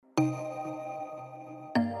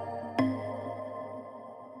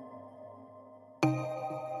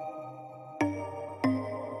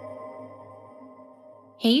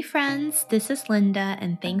Hey friends, this is Linda,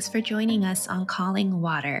 and thanks for joining us on Calling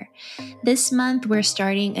Water. This month, we're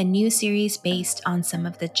starting a new series based on some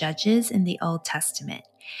of the judges in the Old Testament.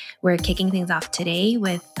 We're kicking things off today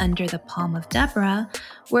with Under the Palm of Deborah,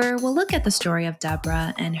 where we'll look at the story of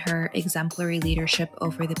Deborah and her exemplary leadership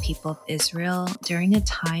over the people of Israel during a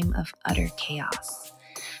time of utter chaos.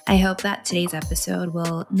 I hope that today's episode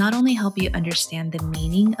will not only help you understand the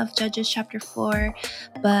meaning of Judges chapter 4,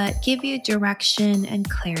 but give you direction and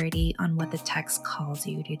clarity on what the text calls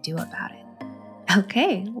you to do about it.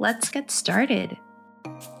 Okay, let's get started.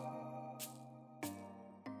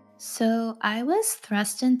 So, I was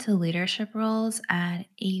thrust into leadership roles at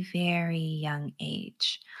a very young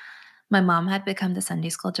age. My mom had become the Sunday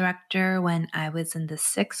school director when I was in the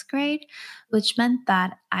sixth grade, which meant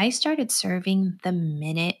that I started serving the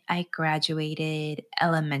minute I graduated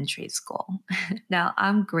elementary school. Now,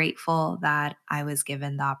 I'm grateful that I was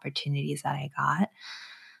given the opportunities that I got.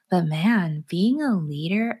 But man, being a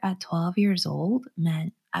leader at 12 years old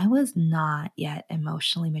meant I was not yet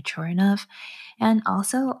emotionally mature enough. And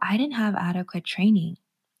also, I didn't have adequate training.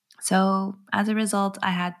 So, as a result,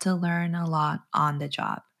 I had to learn a lot on the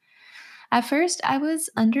job. At first, I was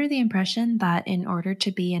under the impression that in order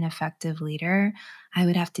to be an effective leader, I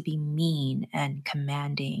would have to be mean and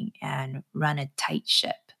commanding and run a tight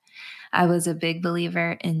ship. I was a big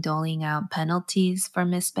believer in doling out penalties for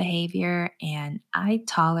misbehavior, and I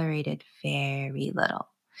tolerated very little.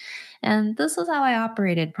 And this was how I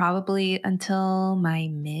operated probably until my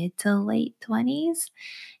mid to late 20s.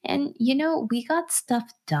 And we got stuff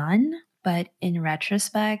done, but in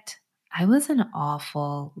retrospect, I was an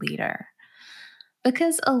awful leader.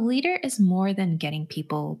 Because a leader is more than getting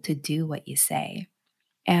people to do what you say.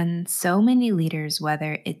 And so many leaders,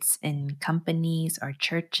 whether it's in companies or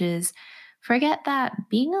churches, forget that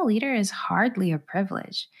being a leader is hardly a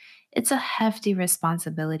privilege. It's a hefty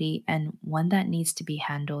responsibility and one that needs to be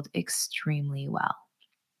handled extremely well.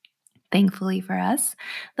 Thankfully for us,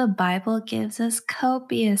 the Bible gives us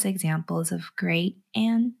copious examples of great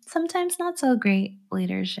and sometimes not so great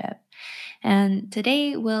leadership. And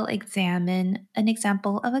today we'll examine an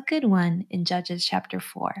example of a good one in Judges chapter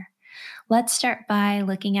 4. Let's start by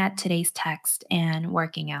looking at today's text and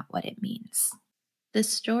working out what it means. The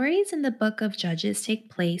stories in the book of Judges take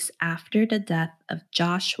place after the death of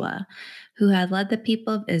Joshua, who had led the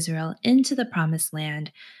people of Israel into the promised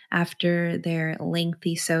land after their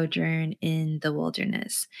lengthy sojourn in the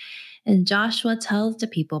wilderness. And Joshua tells the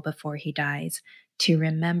people before he dies to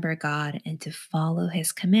remember God and to follow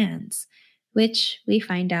his commands, which we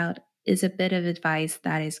find out is a bit of advice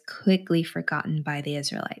that is quickly forgotten by the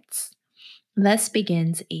Israelites. Thus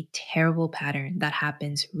begins a terrible pattern that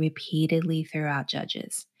happens repeatedly throughout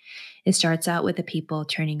Judges. It starts out with the people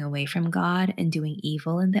turning away from God and doing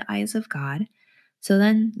evil in the eyes of God. So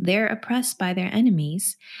then they're oppressed by their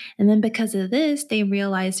enemies. And then because of this, they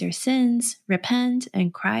realize their sins, repent,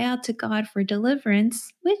 and cry out to God for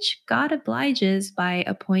deliverance, which God obliges by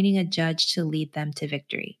appointing a judge to lead them to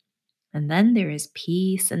victory. And then there is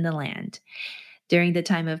peace in the land. During the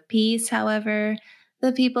time of peace, however,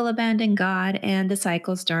 the people abandon God and the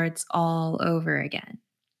cycle starts all over again.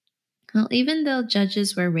 Well, even though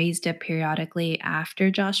judges were raised up periodically after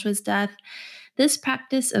Joshua's death, this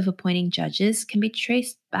practice of appointing judges can be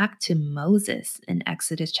traced back to Moses in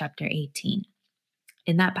Exodus chapter 18.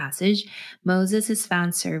 In that passage, Moses is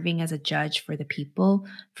found serving as a judge for the people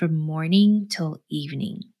from morning till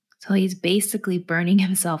evening. So he's basically burning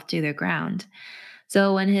himself to the ground.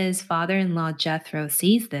 So when his father in law Jethro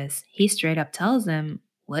sees this, he straight up tells him,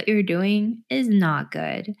 "What you're doing is not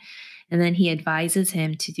good." And then he advises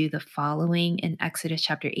him to do the following in Exodus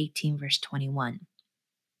chapter 18, verse 21.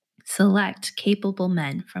 Select capable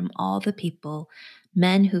men from all the people,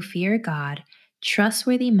 men who fear God,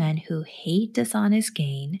 trustworthy men who hate dishonest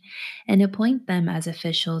gain, and appoint them as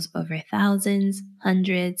officials over thousands,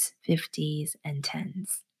 hundreds, fifties, and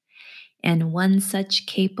tens. And one such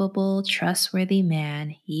capable, trustworthy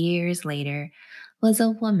man, years later, was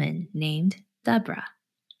a woman named Deborah.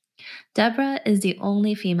 Deborah is the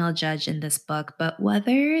only female judge in this book, but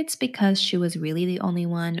whether it's because she was really the only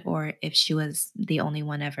one or if she was the only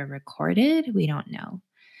one ever recorded, we don't know.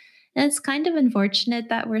 And it's kind of unfortunate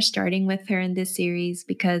that we're starting with her in this series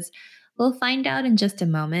because we'll find out in just a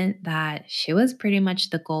moment that she was pretty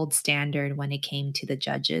much the gold standard when it came to the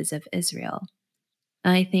judges of Israel.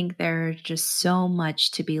 I think there's just so much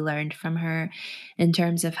to be learned from her in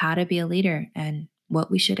terms of how to be a leader and what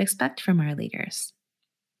we should expect from our leaders.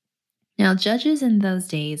 Now, judges in those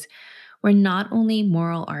days were not only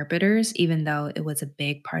moral arbiters, even though it was a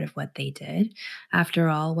big part of what they did. After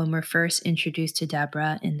all, when we're first introduced to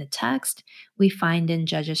Deborah in the text, we find in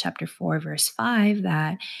Judges chapter 4, verse 5,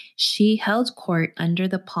 that she held court under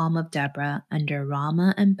the palm of Deborah, under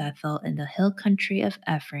Ramah and Bethel in the hill country of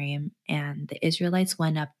Ephraim, and the Israelites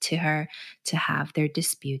went up to her to have their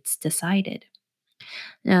disputes decided.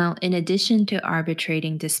 Now, in addition to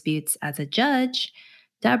arbitrating disputes as a judge,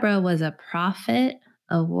 Deborah was a prophet,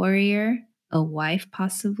 a warrior, a wife,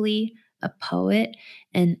 possibly, a poet,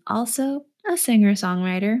 and also a singer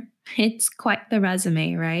songwriter. It's quite the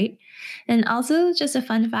resume, right? And also, just a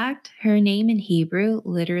fun fact, her name in Hebrew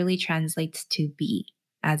literally translates to bee,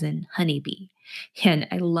 as in honeybee. And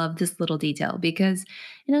I love this little detail because,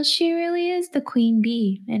 she really is the queen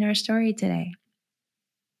bee in our story today.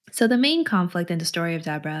 So, the main conflict in the story of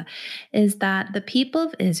Deborah is that the people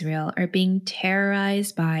of Israel are being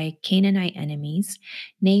terrorized by Canaanite enemies,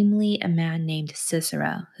 namely a man named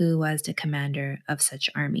Sisera, who was the commander of such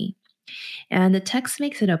army. And the text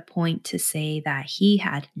makes it a point to say that he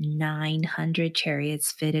had 900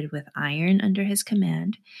 chariots fitted with iron under his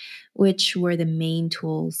command, which were the main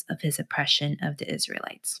tools of his oppression of the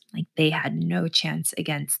Israelites. Like they had no chance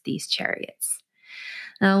against these chariots.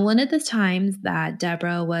 Now, one of the times that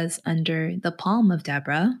Deborah was under the palm of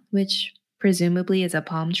Deborah, which presumably is a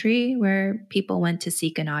palm tree where people went to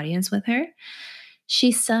seek an audience with her,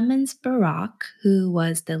 she summons Barak, who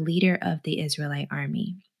was the leader of the Israelite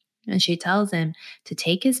army. And she tells him to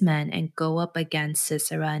take his men and go up against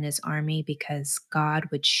Sisera and his army because God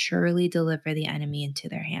would surely deliver the enemy into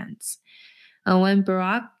their hands. And when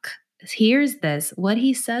Barak hears this, what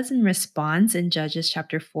he says in response in Judges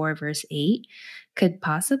chapter 4, verse 8, could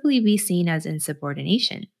possibly be seen as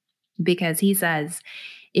insubordination because he says,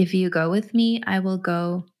 "If you go with me, I will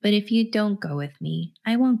go, but if you don't go with me,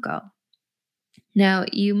 I won't go." Now,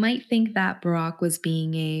 you might think that Barak was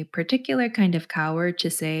being a particular kind of coward to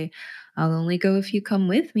say, "I'll only go if you come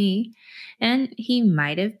with me." And he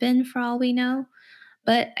might have been, for all we know.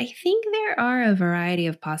 But I think there are a variety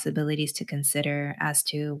of possibilities to consider as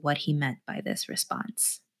to what he meant by this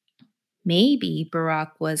response. Maybe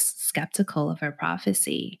Barak was skeptical of her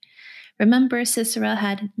prophecy. Remember, Sisera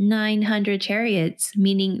had 900 chariots,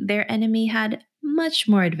 meaning their enemy had much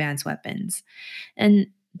more advanced weapons. And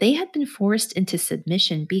they had been forced into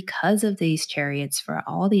submission because of these chariots for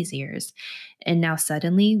all these years. And now,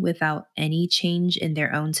 suddenly, without any change in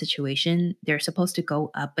their own situation, they're supposed to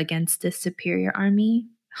go up against this superior army?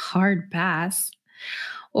 Hard pass.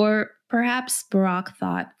 Or perhaps Barak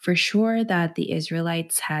thought for sure that the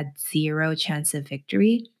Israelites had zero chance of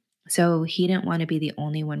victory. So he didn't want to be the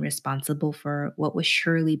only one responsible for what would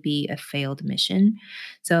surely be a failed mission.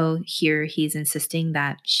 So here he's insisting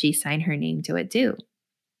that she sign her name to it too.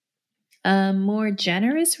 A more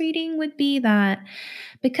generous reading would be that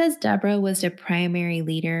because Deborah was the primary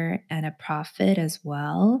leader and a prophet as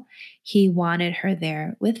well, he wanted her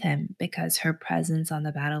there with him because her presence on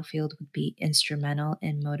the battlefield would be instrumental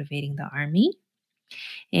in motivating the army.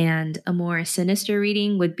 And a more sinister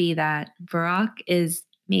reading would be that Barak is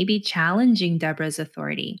maybe challenging Deborah's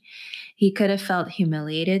authority. He could have felt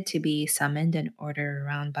humiliated to be summoned and ordered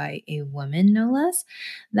around by a woman, no less,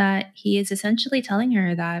 that he is essentially telling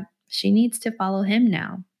her that she needs to follow him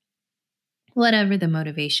now. Whatever the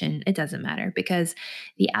motivation, it doesn't matter because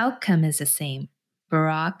the outcome is the same.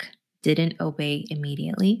 Barak didn't obey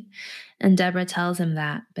immediately, and Deborah tells him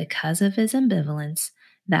that because of his ambivalence,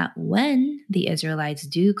 that when the Israelites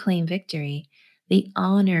do claim victory, the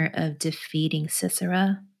honor of defeating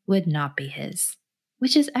Sisera would not be his,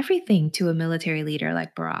 which is everything to a military leader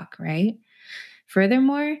like Barak, right?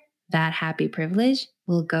 Furthermore, that happy privilege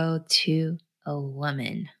will go to a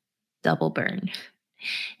woman. Double burn.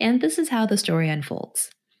 And this is how the story unfolds.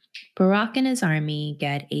 Barak and his army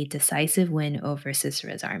get a decisive win over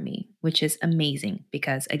Sisera's army, which is amazing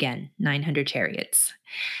because, again, 900 chariots.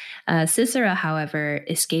 Sisera, however,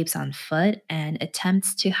 escapes on foot and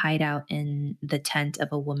attempts to hide out in the tent of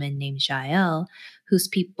a woman named Jael, whose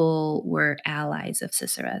people were allies of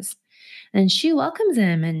Sisera's. And she welcomes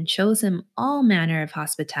him and shows him all manner of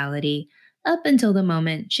hospitality up until the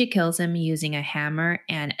moment she kills him using a hammer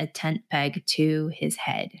and a tent peg to his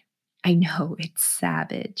head. I know, it's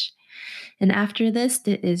savage. And after this,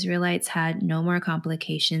 the Israelites had no more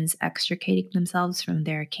complications extricating themselves from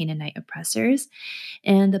their Canaanite oppressors.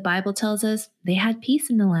 And the Bible tells us they had peace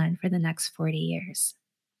in the land for the next 40 years.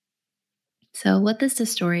 So, what does the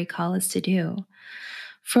story call us to do?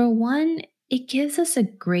 For one, it gives us a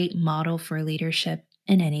great model for leadership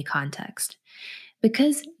in any context.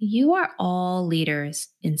 Because you are all leaders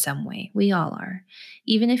in some way. We all are.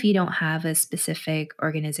 Even if you don't have a specific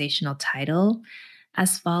organizational title,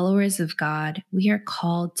 as followers of God, we are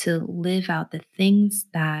called to live out the things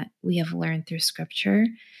that we have learned through scripture,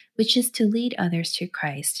 which is to lead others to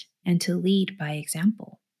Christ and to lead by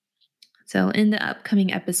example. So, in the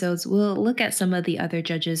upcoming episodes, we'll look at some of the other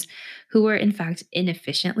judges who were, in fact,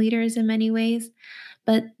 inefficient leaders in many ways.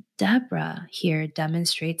 But Deborah here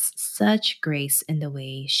demonstrates such grace in the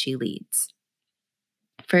way she leads.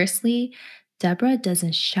 Firstly, Deborah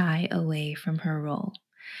doesn't shy away from her role.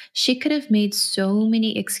 She could have made so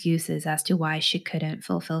many excuses as to why she couldn't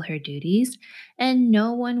fulfill her duties, and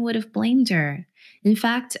no one would have blamed her. In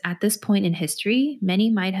fact, at this point in history, many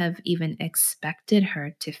might have even expected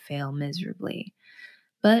her to fail miserably.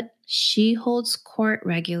 But she holds court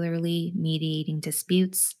regularly, mediating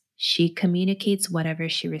disputes. She communicates whatever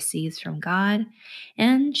she receives from God,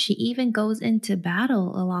 and she even goes into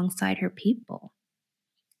battle alongside her people.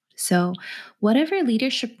 So, whatever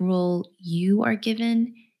leadership role you are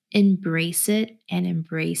given, embrace it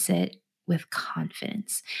with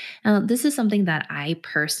confidence. Now, this is something that I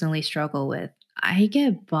personally struggle with. I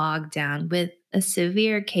get bogged down with a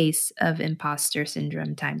severe case of imposter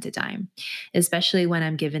syndrome time to time, especially when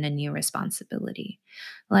I'm given a new responsibility.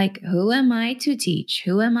 Like, who am I to teach?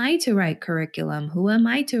 Who am I to write curriculum? Who am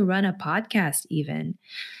I to run a podcast, even?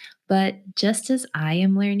 But just as I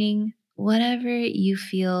am learning, whatever you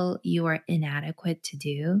feel you are inadequate to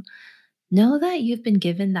do, know that you've been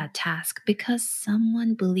given that task because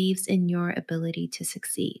someone believes in your ability to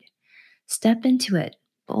succeed. Step into it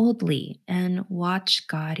boldly and watch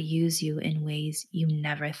God use you in ways you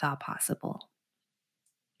never thought possible.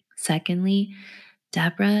 Secondly,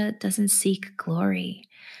 Deborah doesn't seek glory.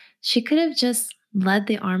 She could have just led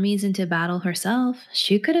the armies into battle herself.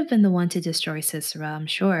 She could have been the one to destroy Sisera, I'm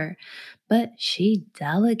sure. But she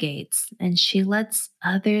delegates and she lets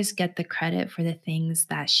others get the credit for the things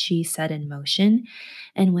that she set in motion.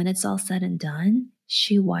 And when it's all said and done,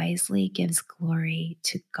 she wisely gives glory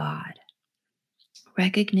to God.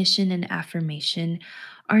 Recognition and affirmation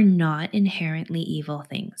are not inherently evil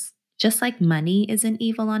things. Just like money isn't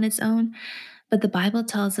evil on its own, but the Bible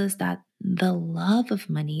tells us that the love of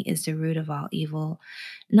money is the root of all evil.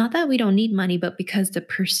 Not that we don't need money, but because the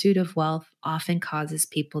pursuit of wealth often causes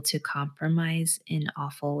people to compromise in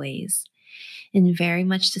awful ways. In very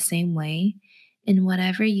much the same way, in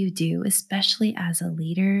whatever you do, especially as a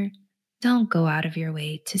leader, don't go out of your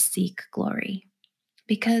way to seek glory.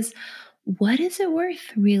 Because what is it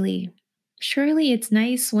worth, really? Surely it's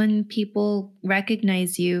nice when people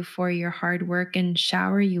recognize you for your hard work and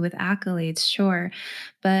shower you with accolades, sure,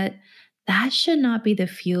 but that should not be the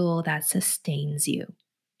fuel that sustains you.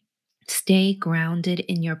 Stay grounded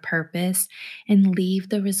in your purpose and leave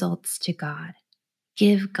the results to God.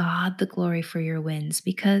 Give God the glory for your wins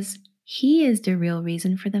because He is the real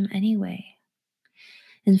reason for them anyway.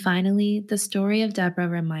 And finally, the story of Deborah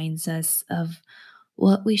reminds us of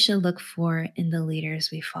what we should look for in the leaders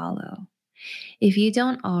we follow. If you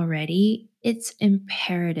don't already, it's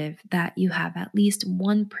imperative that you have at least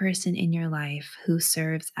one person in your life who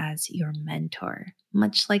serves as your mentor,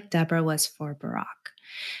 much like Deborah was for Barak.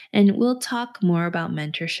 And we'll talk more about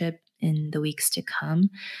mentorship in the weeks to come,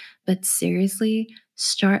 but seriously,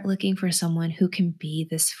 start looking for someone who can be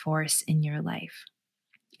this force in your life.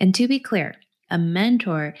 And to be clear, a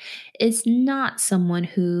mentor is not someone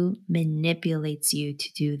who manipulates you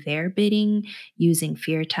to do their bidding using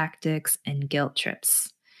fear tactics and guilt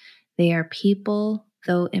trips. They are people,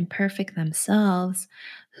 though imperfect themselves,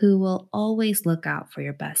 who will always look out for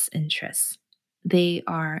your best interests. They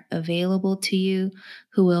are available to you,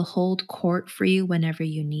 who will hold court for you whenever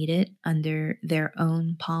you need it under their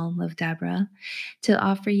own palm of Deborah, to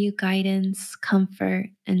offer you guidance, comfort,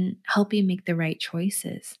 and help you make the right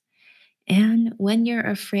choices. And when you're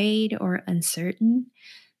afraid or uncertain,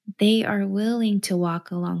 they are willing to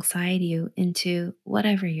walk alongside you into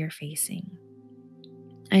whatever you're facing.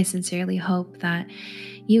 I sincerely hope that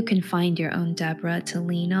you can find your own Deborah to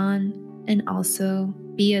lean on and also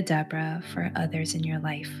be a Deborah for others in your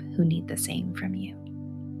life who need the same from you.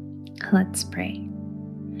 Let's pray.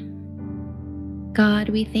 God,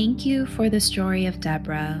 we thank you for the story of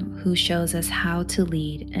Deborah, who shows us how to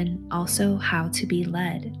lead and also how to be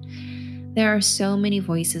led. There are so many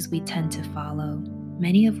voices we tend to follow,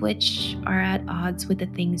 many of which are at odds with the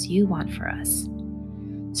things you want for us.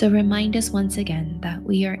 So remind us once again that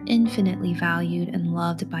we are infinitely valued and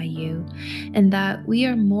loved by you, and that we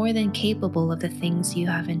are more than capable of the things you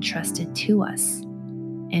have entrusted to us.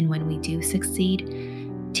 And when we do succeed,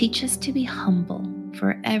 teach us to be humble,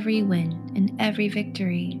 for every win and every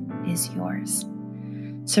victory is yours.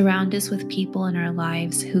 Surround us with people in our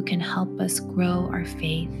lives who can help us grow our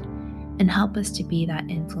faith and help us to be that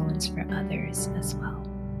influence for others as well.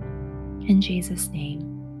 In Jesus' name,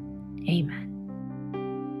 amen.